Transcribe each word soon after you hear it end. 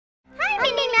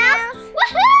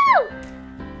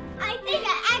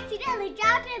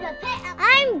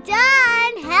I'm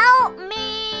done. Help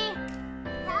me.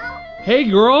 Help. Hey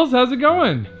girls, how's it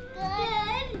going?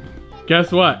 Good.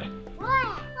 Guess what?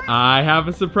 What? I have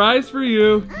a surprise for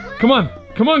you. Come on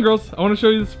girls, I want to show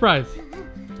you the surprise.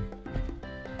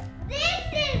 This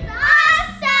is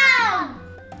awesome.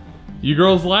 You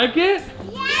girls like it?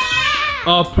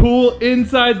 Yeah. A pool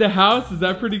inside the house, is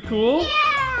that pretty cool?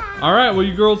 Yeah. All right, well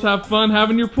you girls have fun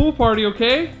having your pool party,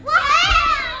 okay?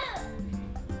 Woohoo!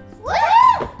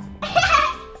 Woohoo!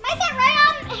 I sat right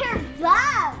on her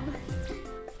bum.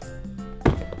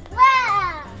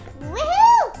 Wow!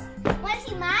 Woohoo! Want to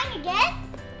see mine again?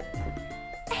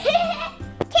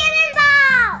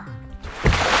 Cannonball!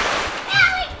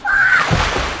 Lollipop!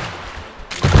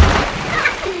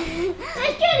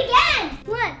 Let's do it again.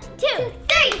 1, 2,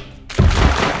 3.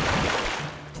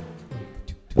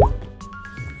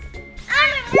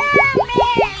 I'm a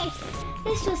mermaid!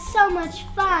 This was so much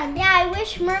fun. Yeah, I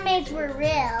wish mermaids were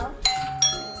real.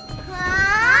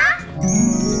 Huh?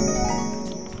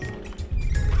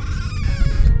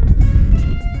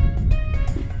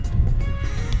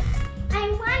 I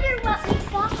wonder what we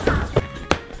bought.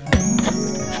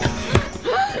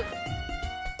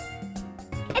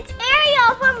 It's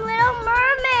Ariel from Little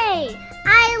Mermaid.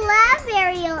 I love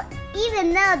Ariel, even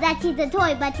though that she's a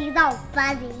toy, but she's all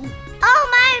fuzzy. Oh,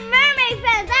 my mermaid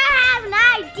friends, I have an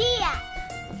idea.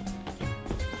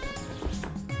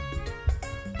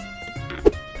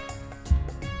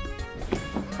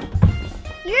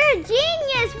 You're a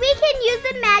genius. We can use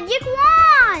the magic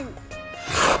wand.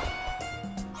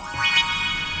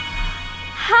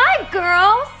 Hi,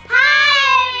 girls.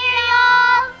 Hi,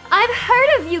 Ariel. I've heard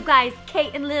of you guys,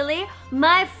 Kate and Lily.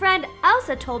 My friend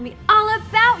Elsa told me all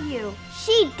about you.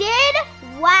 She did?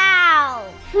 Wow.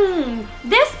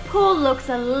 This pool looks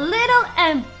a little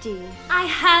empty. I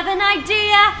have an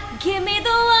idea. Give me the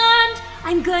wand.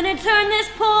 I'm gonna turn this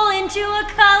pool into a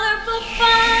colorful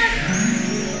fun.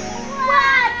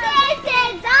 Wow, this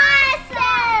is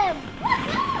awesome.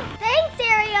 Thanks,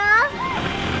 Ariel.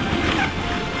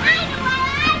 I know what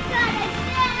I'm gonna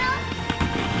do.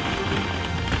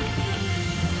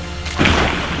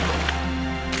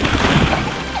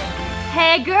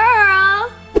 Hey,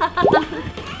 girls.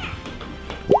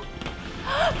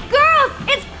 Girls,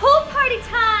 it's pool party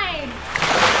time.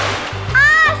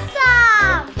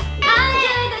 Awesome.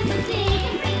 Under the sea.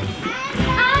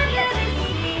 Under the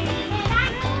sea.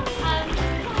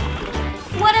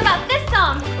 What about this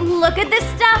song? Look at this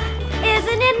stuff.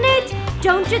 Isn't it neat?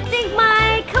 Don't you think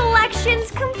my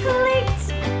collection's complete?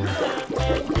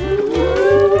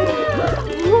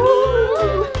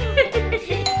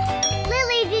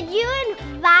 Lily, did you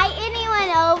invite anyone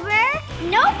over?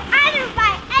 Nope, I didn't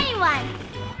invite anyone.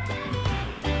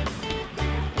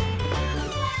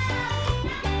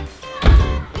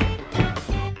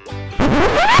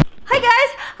 Hi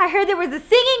guys, I heard there was a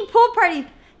singing pool party,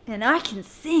 and I can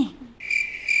sing.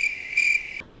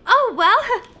 Oh, well,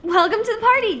 welcome to the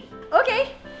party.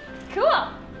 Okay, cool.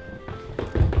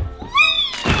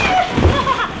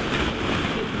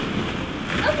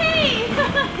 Okay.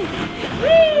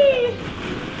 Whee!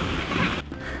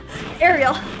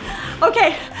 Ariel,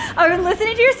 okay, I've been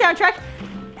listening to your soundtrack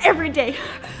every day.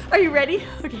 Are you ready?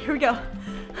 Okay, here we go.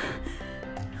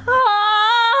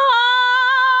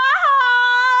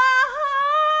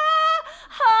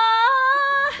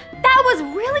 That was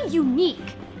really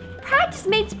unique. Practice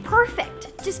makes perfect.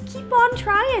 Just keep on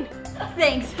trying.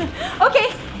 Thanks.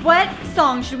 Okay, what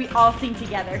song should we all sing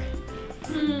together?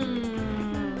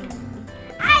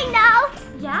 I know.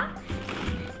 Yeah?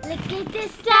 Look at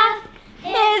this stuff.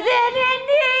 Isn't it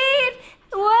neat?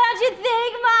 What you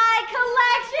think my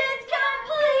collection's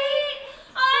complete?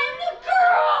 I'm the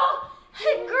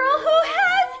girl who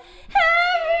has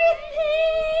everything.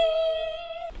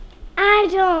 I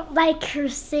don't like her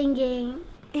singing.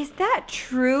 Is that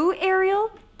true,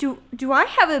 Ariel? Do I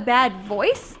have a bad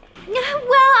voice? Well,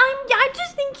 I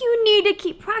just think you need to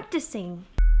keep practicing.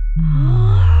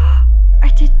 I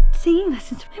did singing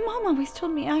lessons. My mom always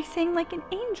told me I sang like an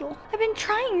angel. I've been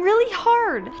trying really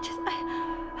hard.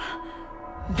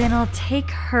 Then I'll take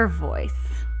her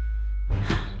voice.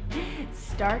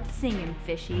 Start singing,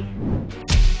 fishy.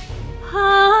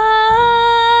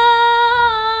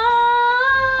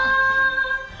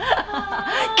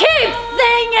 Keep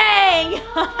singing!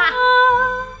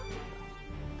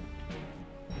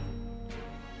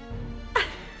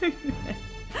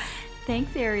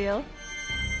 Thanks, Ariel.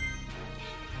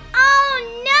 Oh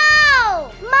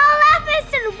no!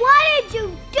 Maleficent, what did you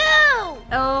do?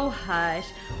 Oh, hush.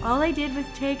 All I did was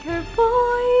take her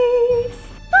voice.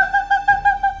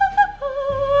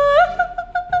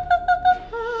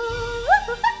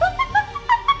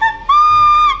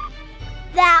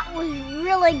 That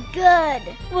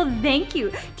good. Well, thank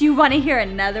you. Do you want to hear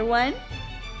another one?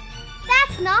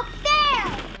 That's not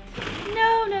fair.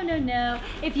 No.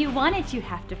 If you want it, you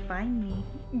have to find me.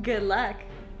 Good luck.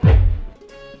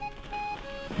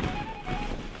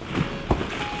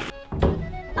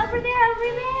 Over there.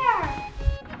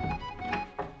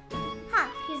 Huh,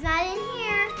 he's not in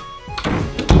here.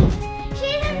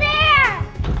 She's in there.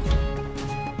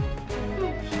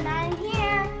 She's not in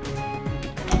here.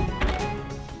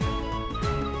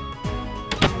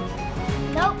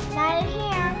 Nope, not in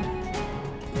here.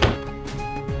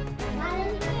 Not in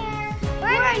here.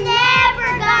 We're never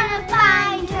gonna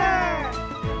find her.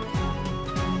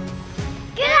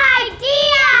 Good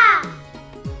idea!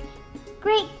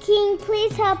 Great King,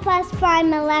 please help us find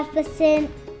Maleficent.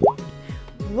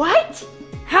 What?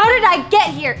 How did I get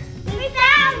here? We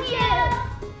found you!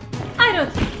 I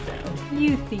don't think so.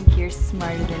 You think you're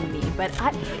smarter than me, but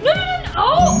I... No!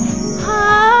 Oh!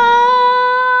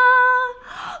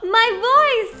 My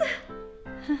voice!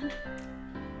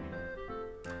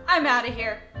 I'm out of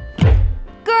here.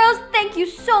 Girls, thank you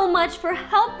so much for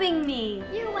helping me.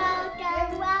 You're welcome.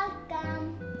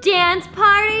 Dance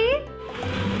party?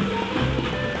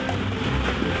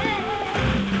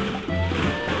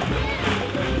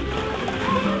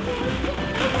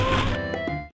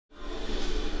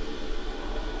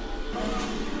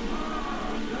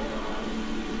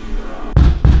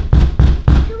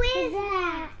 Who is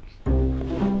that?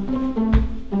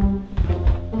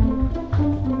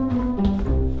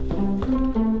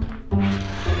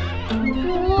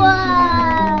 Whoa!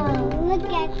 Look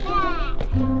at that.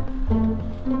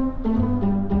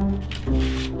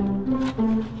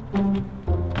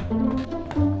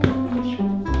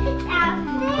 It's out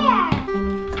there.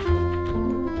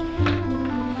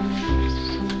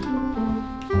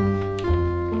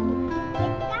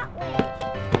 It's that way.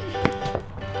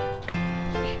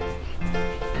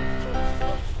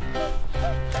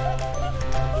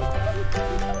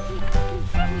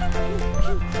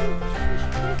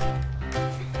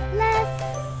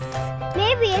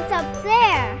 Maybe it's up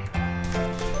there.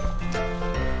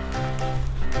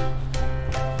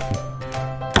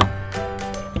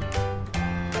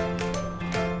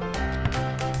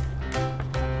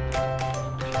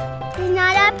 It's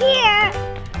not up here.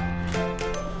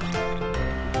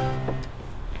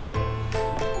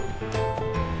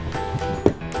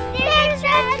 There's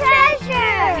the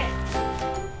treasure.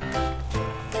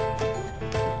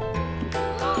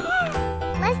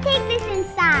 Let's take this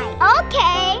inside.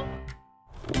 Okay.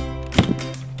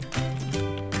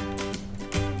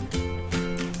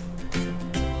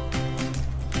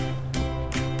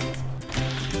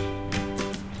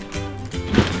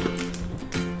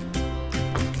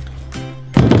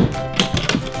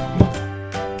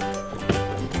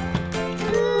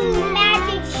 Ooh,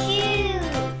 magic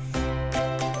shoes.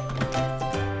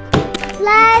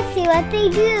 Let's see what they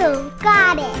do.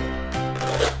 Got it.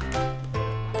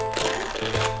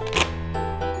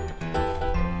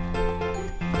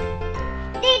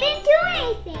 They didn't do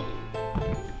anything.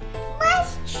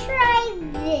 Let's try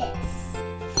this.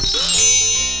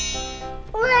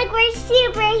 Look, we're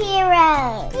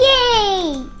superheroes. Yay!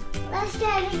 Let's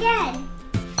try it again.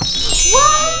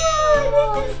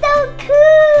 Whoa! This is so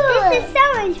cool! This is so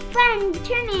much fun.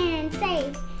 Turn in and say,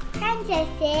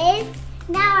 princesses.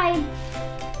 Now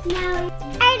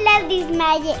I love these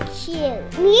magic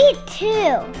shoes. Me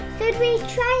too. Should we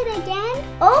try it again?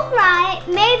 Alright,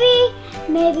 maybe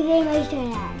they might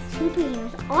turn out as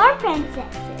superheroes or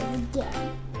princesses again.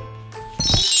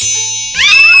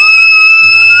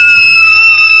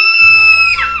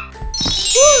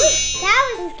 Whew, that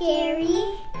was scary.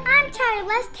 I'm tired.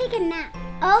 Let's take a nap.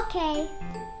 Okay.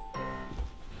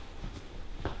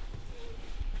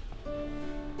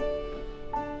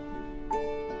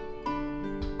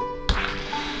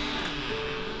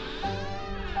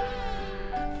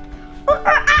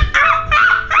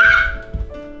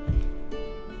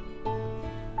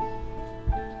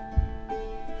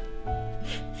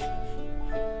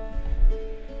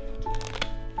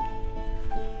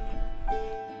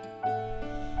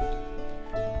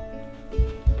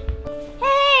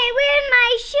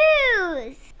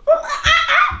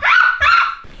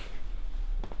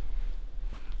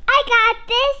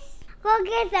 Go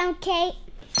get them, Kate.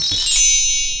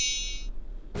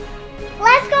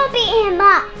 Let's go beat him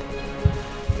up.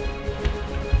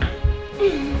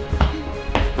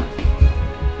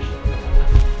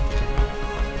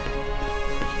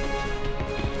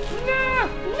 No!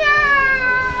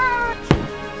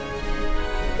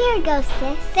 Here you go,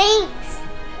 sis. Thanks.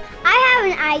 I have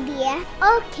an idea.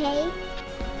 Okay.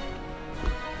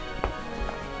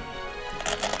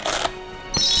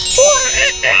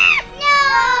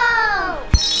 No!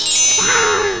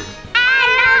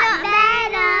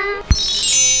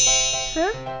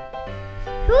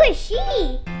 is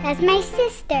she? That's my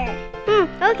sister.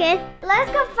 Okay.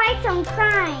 Let's go fight some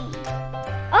crime.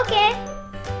 Okay.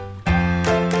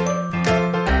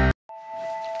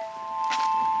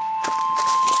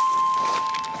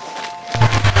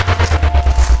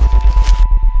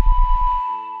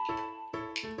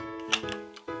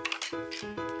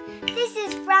 This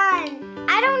is fun.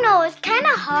 I don't know, it's kind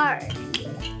of hard.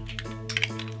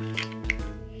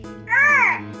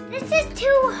 This is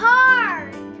too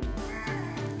hard.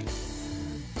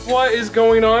 What is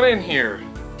going on in here?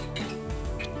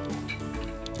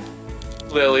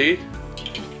 Lily,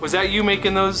 was that you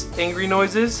making those angry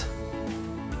noises?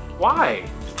 Why?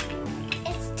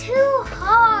 It's too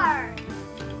hard.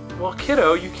 Well,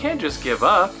 kiddo, you can't just give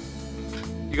up.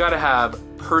 You gotta have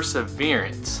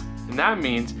perseverance. And that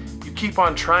means you keep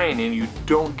on trying and you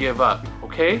don't give up,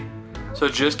 okay? So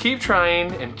just keep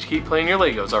trying and keep playing your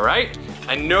Legos, all right?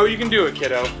 I know you can do it,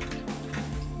 kiddo.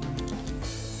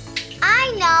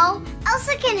 I know.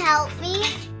 Elsa can help me.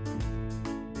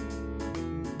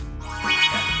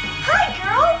 Hi,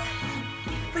 girls!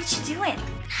 What you doing?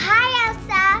 Hi,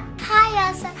 Elsa. Hi,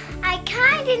 Elsa. I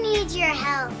kind of need your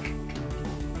help.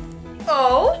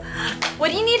 Oh?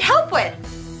 What do you need help with?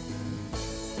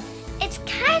 It's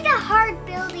kind of hard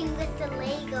building with the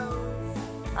Legos.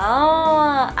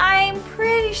 Oh, I'm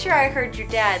pretty sure I heard your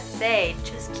dad say,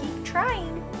 just keep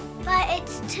trying. But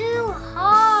it's too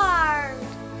hard.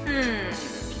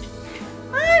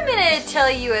 I'm gonna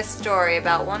tell you a story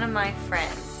about one of my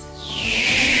friends.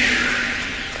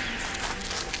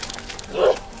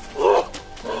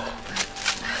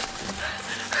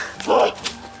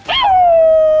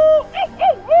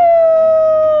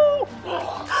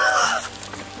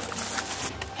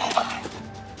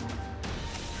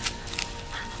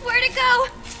 Where'd it go?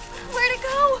 Where'd it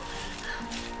go?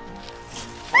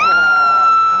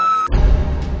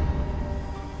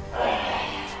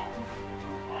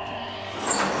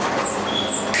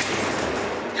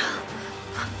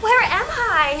 Where am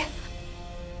I?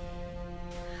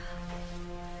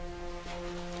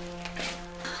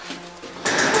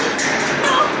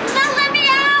 No, let me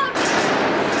out!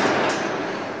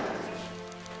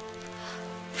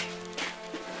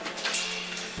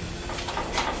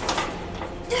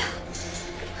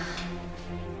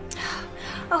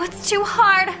 Oh, it's too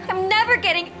hard. I'm never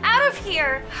getting out of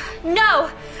here. No,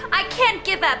 I can't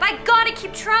give up. I gotta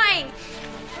keep trying.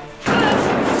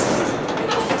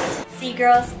 See,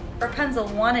 girls, Rapunzel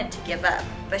wanted to give up,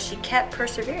 but she kept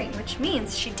persevering, which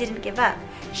means she didn't give up.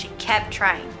 She kept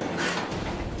trying.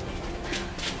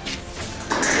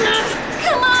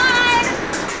 Come on!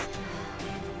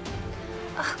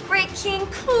 Oh, Great King,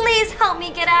 please help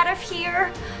me get out of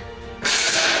here.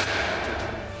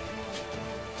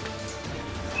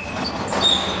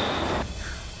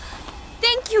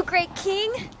 Thank you, Great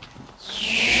King.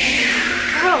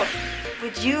 Girls,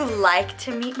 would you like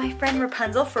to meet my friend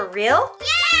Rapunzel for real?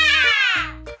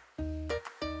 Yeah!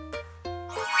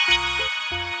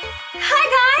 Hi,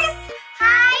 guys!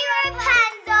 Hi,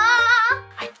 Rapunzel.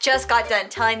 I just got done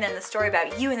telling them the story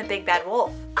about you and the big bad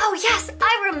wolf. Oh, yes,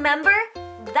 I remember.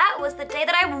 That was the day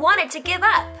that I wanted to give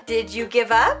up. Did you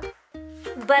give up?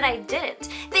 But I didn't,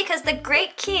 because the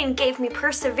Great King gave me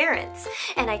perseverance,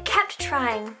 and I kept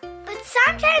trying. But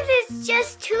sometimes it's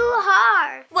just too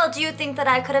hard. Well, do you think that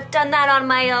I could have done that on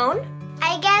my own?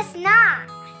 I guess not.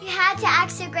 You had to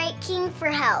ask the Great King for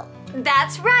help.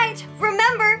 That's right.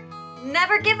 Remember,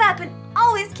 never give up and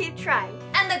always keep trying.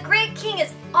 And the Great King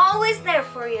is always there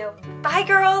for you. Bye,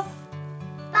 girls.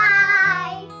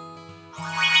 Bye.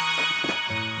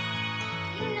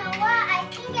 You know what? I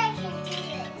think I can do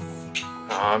this.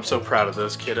 Oh, I'm so proud of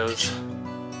those kiddos.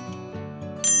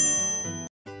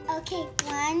 Okay,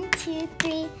 1, 2,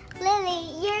 3. Lily,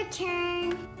 your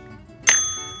turn.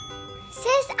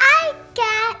 Sis, I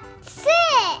got 6.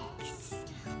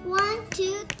 1,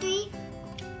 2, 3,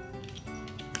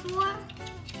 4,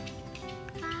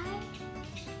 5,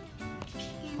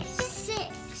 and 6.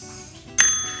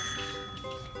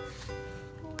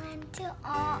 1, 2,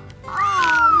 oh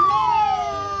man.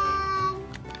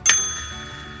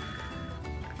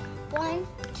 1,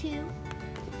 2,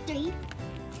 3.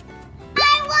 I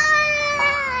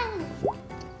won!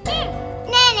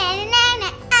 Na na na na na,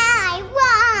 I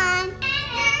won!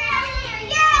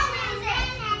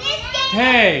 This game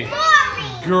Hey, is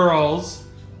boring! girls,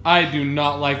 I do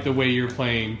not like the way you're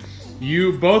playing.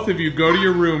 You, both of you, go to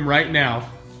your room right now.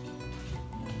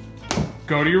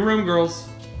 Go to your room, girls.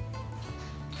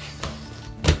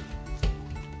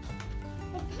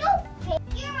 No,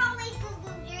 you're always the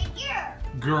loser,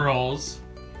 Girls,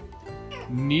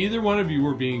 neither one of you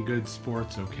were being good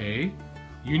sports, okay?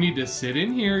 You need to sit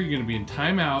in here, you're gonna be in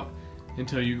timeout,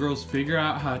 until you girls figure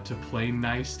out how to play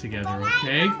nice together,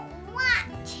 okay? I don't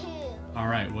want to.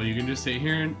 Alright, well you can just sit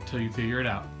here until you figure it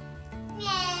out.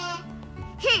 Yeah.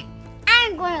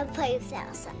 I'm gonna play with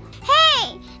Elsa.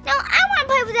 Hey! No, I wanna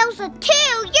play with Elsa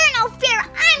too! You're no fair!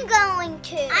 I'm going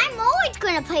to! I'm always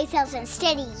gonna play with Elsa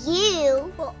instead of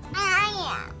you! Well,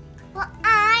 I am. Well,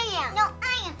 I am. No,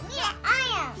 I am. Yeah, I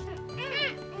am.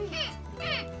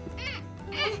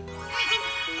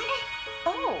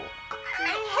 Oh!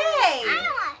 Hey!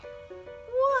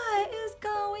 What is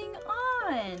going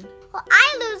on? Well,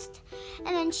 I lost,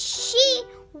 and then she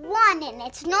won, and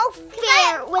it's no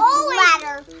fair with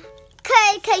ladder.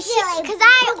 Cause I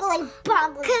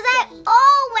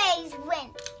always win.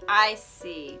 I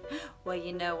see. Well,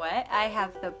 you know what? I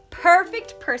have the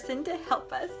perfect person to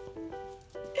help us.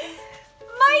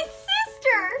 My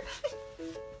sister!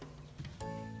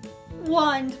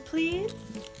 Wand, please.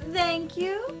 Thank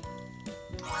you.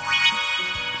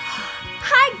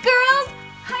 Hi, girls.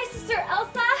 Hi, Sister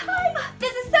Elsa. Hi.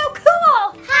 This is so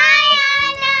cool.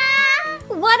 Hi,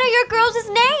 Anna. What are your girls'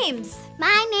 names?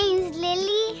 My name's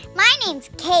Lily. My name's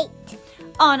Kate.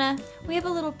 Anna, we have a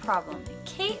little problem.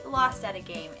 Kate lost at a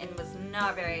game and was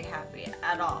not very happy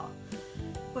at all.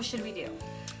 What should we do?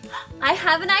 I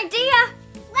have an idea.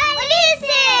 What is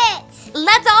it?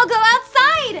 Let's all go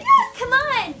outside. Yes. Come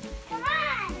on. Come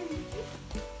on.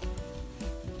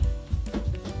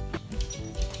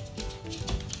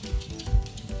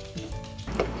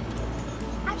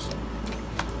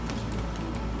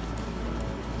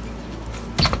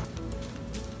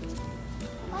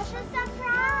 What's the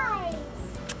surprise?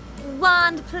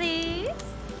 Wand, please.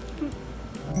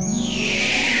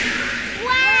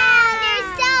 Wow, they're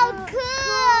so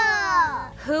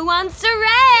cool. Who wants to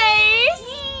race?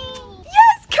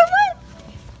 Yes, come on!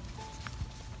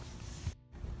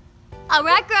 All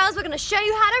right, girls, we're gonna show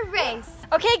you how to race.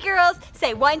 Okay, girls,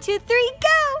 say 1, 2, 3,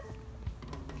 go!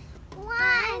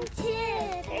 1, 2,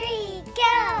 3, go!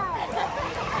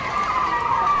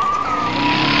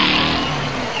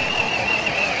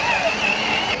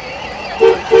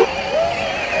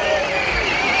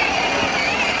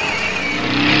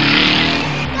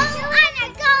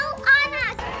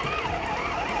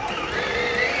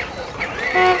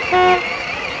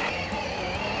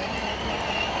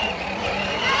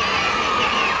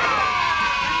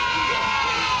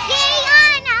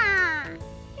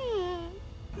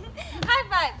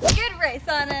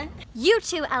 Anna. You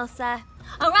too, Elsa.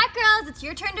 All right, girls, it's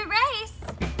your turn to race.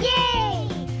 Yay!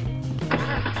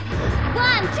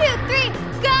 1, 2, 3,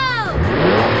 go!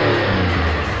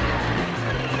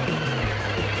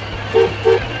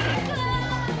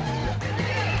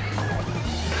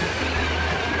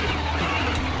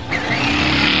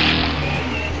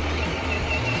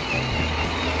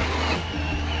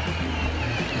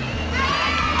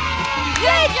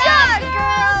 Good job,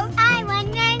 girls! I won.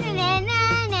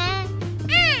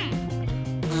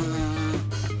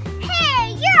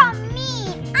 Hey, you're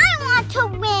mean. I want to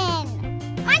win.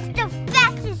 Mine's the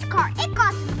fastest car. It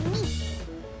got me.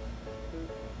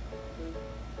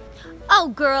 Oh,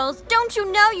 girls, don't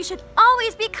you know you should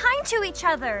always be kind to each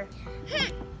other?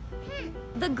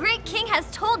 The great king has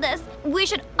told us we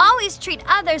should always treat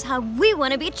others how we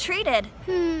want to be treated.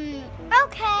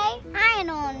 Okay. I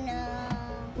don't know.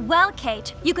 Well,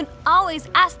 Kate, you can always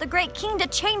ask the great king to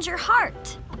change your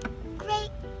heart.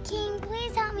 Great King,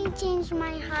 please help me change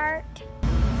my heart.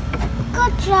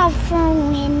 Good job for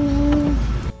winning.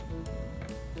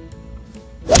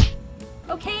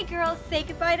 Okay, girls, say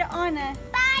goodbye to Anna.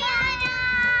 Bye,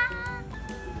 Anna.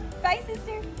 Bye,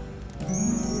 sister.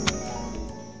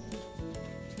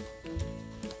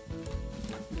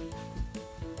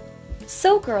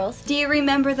 So, girls, do you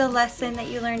remember the lesson that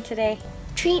you learned today?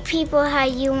 Treat people how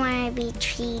you want to be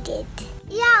treated.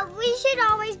 Yeah, we should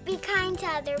always be kind to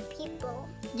other people.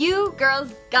 You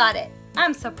girls got it.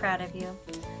 I'm so proud of you.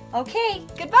 Okay,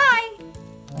 goodbye.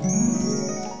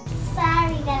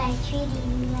 Sorry that I treated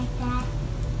you like that.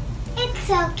 It's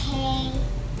okay.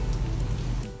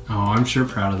 Oh, I'm sure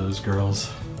proud of those girls.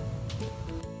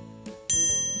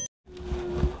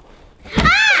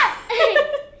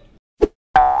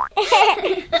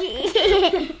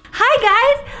 Hi,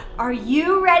 guys. Are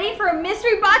you ready for a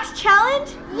mystery box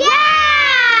challenge?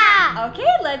 Yeah! Okay,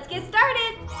 let's get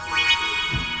started.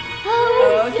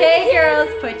 Okay, girls,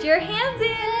 put your hands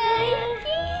in.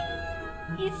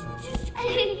 It's just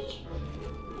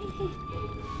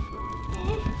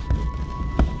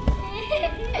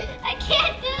I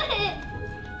can't do it.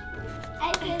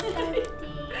 I feel so deep.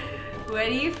 What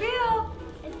do you feel?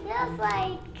 It feels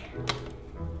like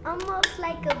almost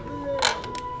like a balloon.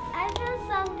 I feel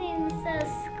something so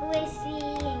squishy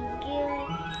and gooey.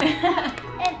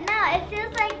 No, it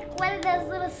feels like one of those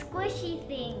little squishy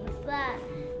things. The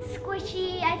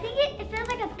squishy, I think it feels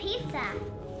like a pizza.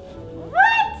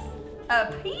 What?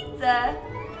 A pizza?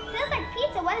 It feels like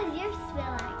pizza. What does yours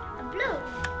feel like? A blue.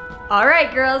 All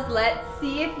right, girls, let's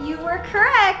see if you were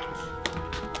correct.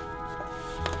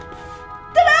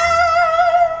 Ta-da!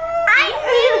 I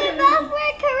knew we both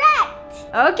were correct.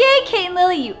 Okay, Kate and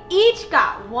Lily, you each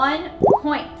got 1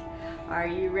 point. Are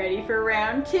you ready for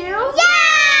round 2? Yeah!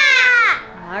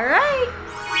 All right.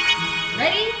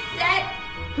 Ready, set,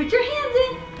 put your hands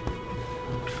in.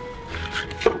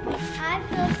 I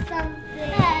feel something.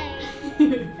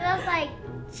 It feels like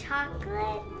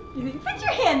chocolate. Put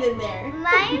your hand in there.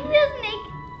 Mine feels snake.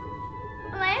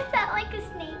 Mine felt like a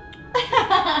snake.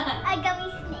 A gummy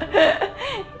snake.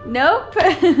 Nope.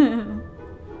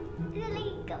 Really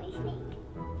gummy snake.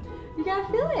 You gotta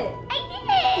feel it. I did.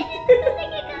 It feels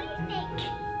like a gummy snake.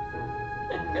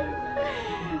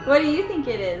 What do you think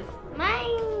it is?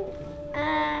 Mine.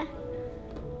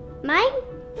 Mine?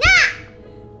 Nah!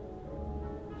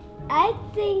 I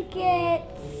think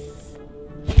it's.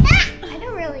 I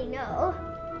don't really know.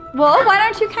 Well, why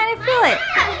don't you kind of feel it?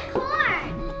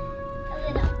 Corn. A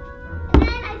little. And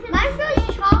then I feel mine feels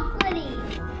chocolatey.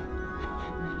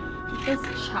 It's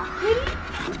chocolatey?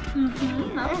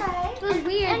 Mm-hmm, okay. It feels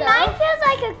weird and though. Mine feels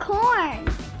like a corn.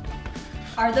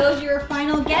 Are those your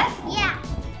final guess? Yeah.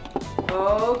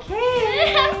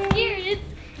 Okay. I'm scared.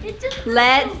 It's just.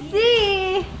 Let's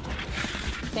see.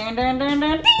 Dun, dun, dun,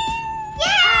 dun, ding.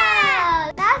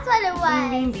 Yeah! That's what it was.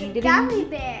 Ding, ding, ding, Gummy ding.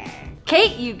 bear.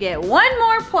 Kate, you get 1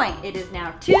 more point. It is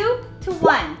now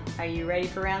 2-1. Are you ready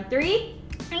for round 3?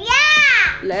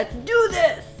 Yeah! Let's do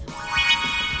this.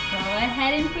 Go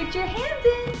ahead and put your hands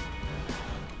in.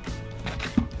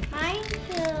 Mine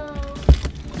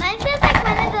feels like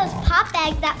one of those pop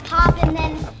bags that pop and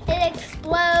then it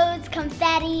explodes,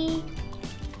 confetti.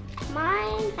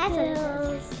 Mine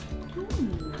feels.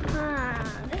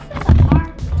 This is a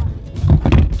hard one.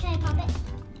 Can I pop it?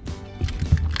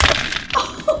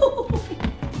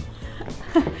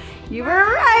 You were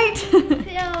right.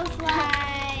 Feels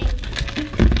like.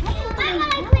 I'm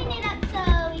gonna clean it up so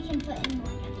we can put in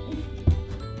more gummies.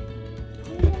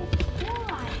 What does it feel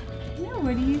like? No,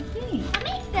 what do you think? Let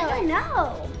me feel it.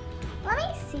 No. Let me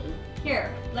see. Here,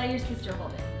 let your sister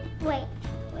hold it. Wait.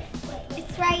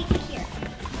 It's right here.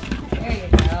 There you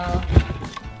go.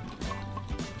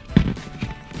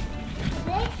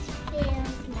 This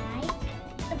feels like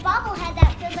the bobblehead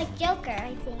that feels like Joker,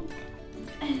 I think.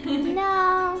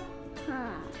 No.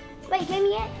 Wait, give me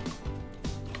it.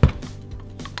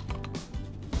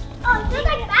 Oh, it feels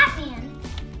like Batman.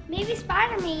 Maybe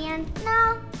Spider-Man.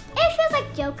 No. It feels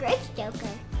like Joker. It's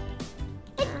Joker.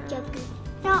 It's Joker.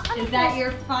 No, Is that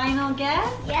your final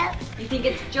guess? Yep. You think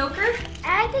it's Joker?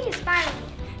 I think it's Spider-Man.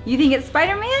 You think it's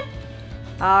Spider-Man?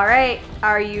 All right,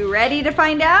 are you ready to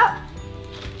find out?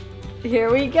 Here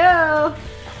we go.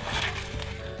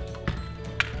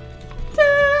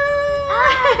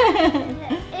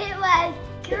 It was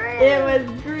Groot. It was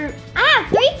Groot. I have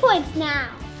 3 points now.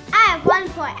 I have 1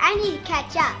 point. I need to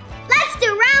catch up. Let's do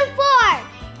round 4.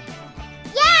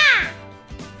 Yeah!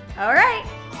 All right.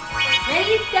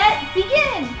 Ready, set,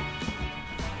 begin.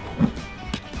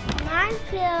 Mine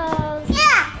feels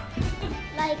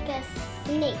like a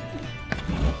snake.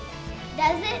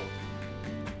 Does it?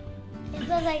 It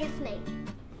feels like a snake.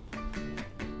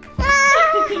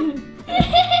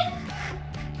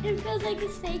 It feels like a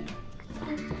snake.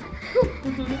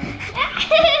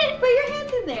 Put your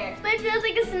hands in there. Mine feels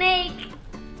like a snake.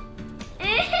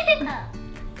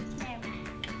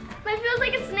 Mine feels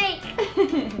like a snake.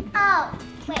 Oh,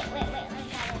 wait.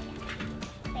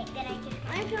 Wait, did I just?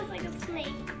 Mine feels like a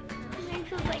snake. Mine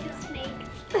feels like a snake.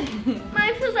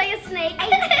 Mine feels like a snake.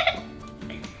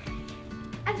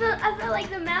 I feel like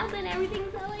the mouth and everything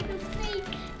felt like a snake.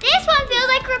 This one feels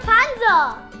like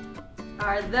Rapunzel.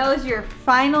 Are those your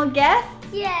final guess?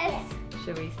 Yes.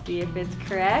 Should we see if it's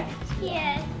correct?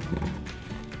 Yes.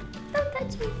 Don't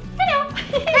touch me. Hello.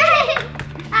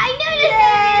 I knew this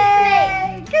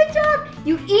was a snake. Good job.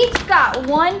 You each got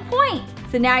 1 point.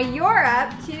 So now you're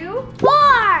up to 4.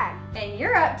 and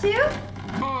you're up to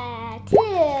 2.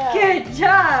 Good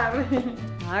job.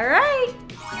 All right.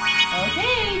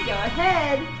 Okay, go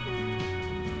ahead.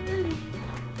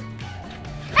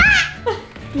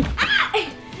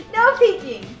 No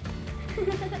peeking.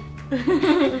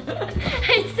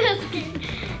 I'm so scared.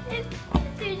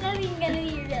 There's nothing gonna be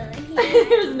real in here.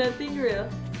 There's nothing real.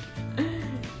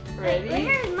 Ready? Wait,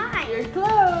 where's mine? You're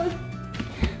close.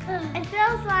 It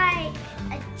feels like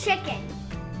a chicken.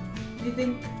 You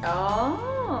think?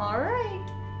 Oh. All right.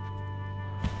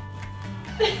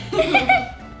 It's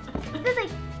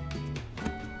like,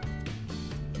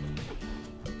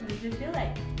 What does it feel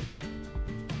like?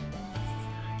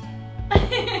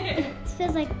 it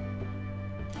feels like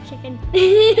chicken.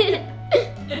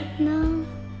 No.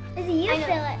 Is it you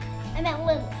feel it? I meant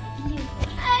Lily. You.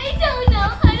 I don't know.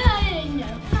 I don't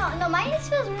know. No, mine just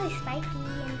feels really spiky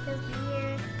and feels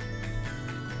weird.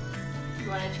 You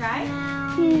want to try?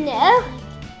 No.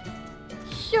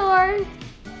 Sure.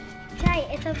 Try it.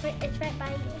 It's right by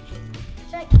you.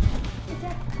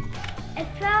 It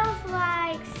feels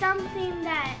like something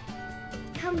that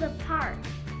comes apart.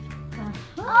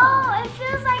 Oh, it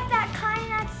feels like that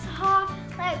kind that's hot,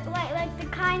 like the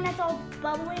kind that's all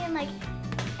bubbly and like,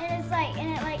 and it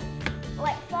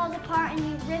falls apart and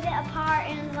you rip it apart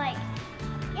and it's like,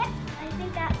 yep, I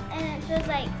think that, and it feels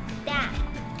like that.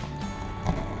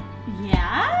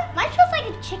 Yeah? Mine feels like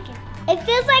a chicken. It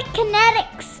feels like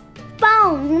kinetic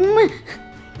foam.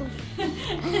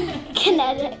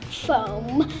 Kinetic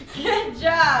foam. Good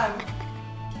job.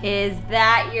 Is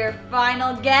that your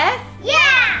final guess?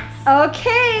 Yeah.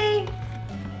 Okay.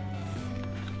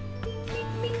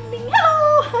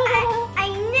 I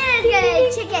knew it was gonna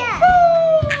be chicken.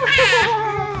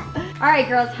 All right,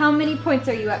 girls, how many points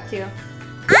are you up to?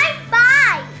 I'm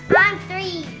 5. I'm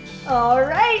 3. All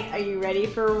right, are you ready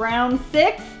for round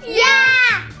 6?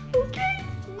 Yeah. Okay.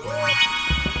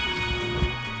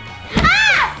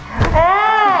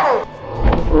 Ah!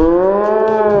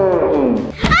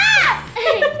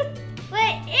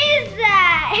 What is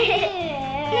that?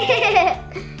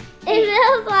 It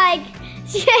feels like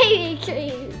shaving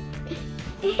cream.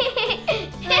 It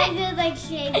feels like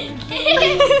shaving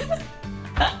cream.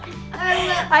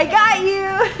 I got you.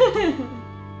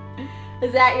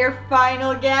 Is that your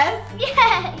final guess?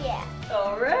 Yeah.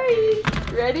 All right.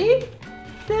 Ready?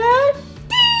 Set.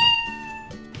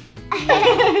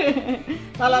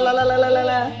 La la la la la la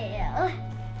la.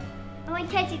 I want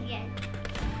to touch it again.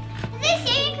 Is it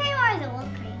shaving cream or is it wool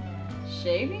cream?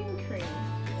 Shaving cream.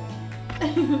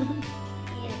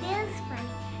 It feels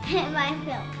funny. It might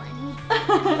feel funny. I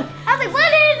was like,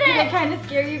 what is Did it it? kind of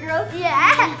scare you, girls?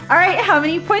 Yeah. All right, how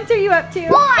many points are you up to?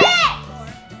 6.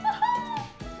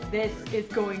 This is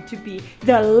going to be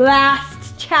the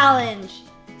last challenge.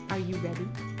 Are you ready?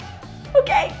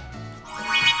 Okay.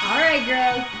 All right,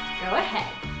 girls, go ahead.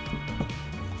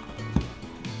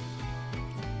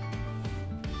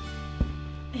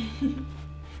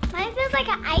 Mine feels like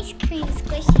an ice cream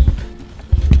squishy.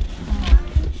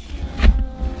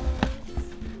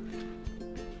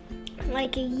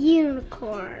 Like a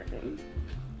unicorn.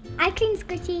 Ice cream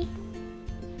squishy.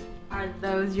 Are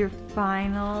those your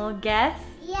final guess?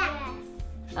 Yes.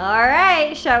 All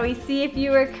right, shall we see if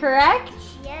you were correct?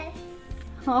 Yes.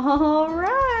 All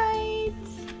right.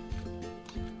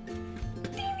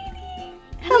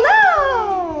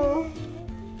 Hello.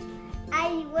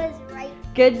 I was right.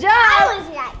 Good job. I was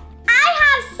right. I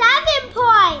have 7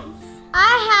 points.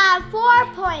 I have 4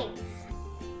 points.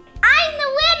 I'm the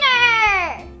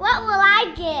winner. What will I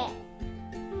get?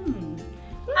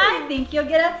 I think you'll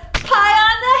get a pie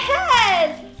on the head.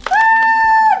 Woo,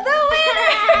 the winner.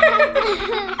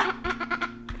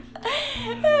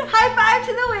 High five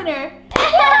to the winner. Do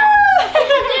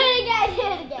it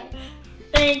again.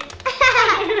 Thanks.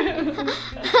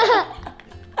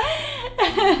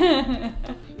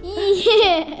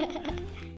 Yeah.